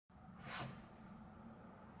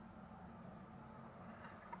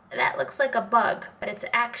that looks like a bug, but it's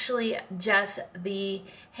actually just the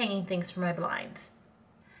hanging things for my blinds.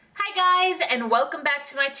 Hi guys, and welcome back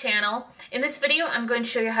to my channel. In this video, I'm going to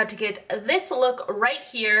show you how to get this look right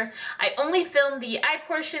here. I only filmed the eye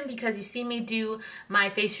portion because you see me do my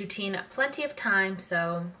face routine plenty of times,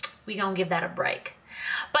 so we gonna give that a break.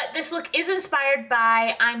 But this look is inspired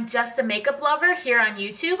by I'm Just a Makeup Lover here on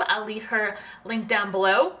YouTube. I'll leave her link down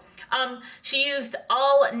below. She used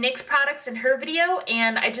all NYX products in her video,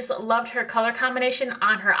 and I just loved her color combination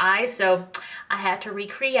on her eyes, so I had to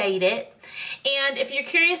recreate it. And if you're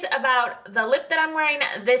curious about the lip that I'm wearing,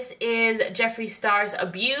 this is Jeffree Star's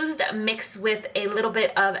Abused mixed with a little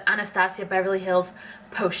bit of Anastasia Beverly Hills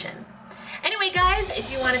Potion. Anyway guys, if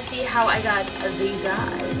you want to see how I got these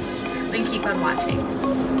eyes, then keep on watching.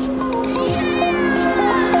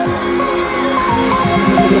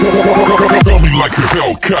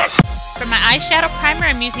 For my eyeshadow primer,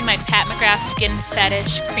 I'm using my McGrath Skin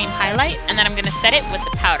Fetish Cream Highlight, and then I'm going to set it with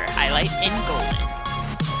the powder highlight in Golden.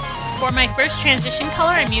 For my first transition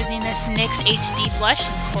color, I'm using this NYX HD Blush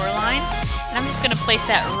in Coraline, and I'm just going to place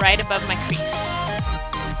that right above my crease.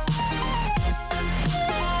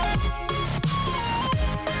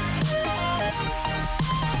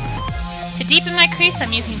 To deepen my crease,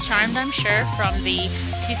 I'm using Charmed, I'm Sure, from the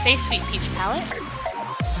Too Faced Sweet Peach palette.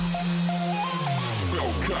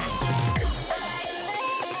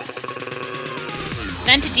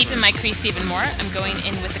 Then to deepen my crease even more, I'm going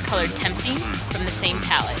in with the color Tempting from the same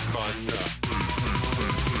palette.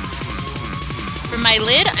 For my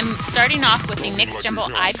lid, I'm starting off with the NYX Jumbo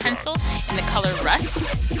Eye Pencil in the color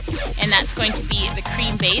Rust, and that's going to be the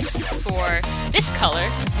cream base for this color,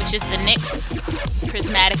 which is the NYX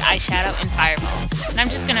Prismatic Eyeshadow in Fireball. And I'm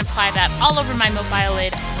just going to apply that all over my mobile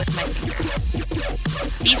lid with my finger.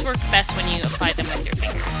 These work best when you apply them with your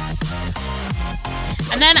fingers.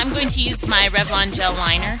 And then I'm going to use my Revlon Gel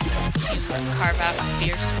Liner to carve out a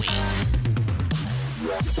fierce wing.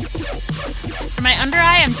 For my under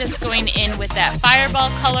eye, I'm just going in with that Fireball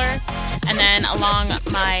color, and then along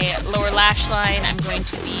my lower lash line, I'm going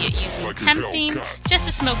to be using Tempting just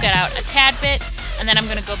to smoke it out a tad bit, and then I'm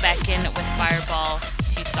going to go back in with Fireball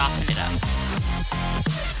to soften it up.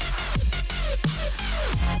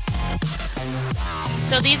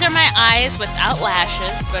 So these are my eyes without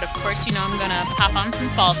lashes, but of course you know I'm going to pop on some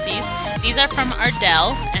falsies. These are from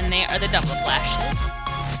Ardell, and they are the double lashes.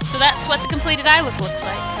 So that's what the completed eye look looks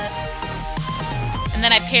like. And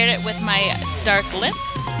then I paired it with my dark lip,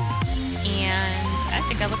 and I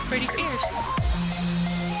think I look pretty fierce.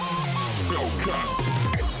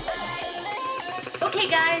 Okay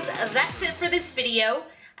guys, that's it for this video.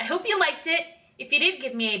 I hope you liked it. If you did,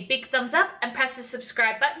 give me a big thumbs up and press the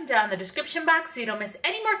subscribe button down in the description box so you don't miss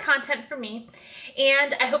any more content from me.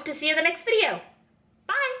 And I hope to see you in the next video.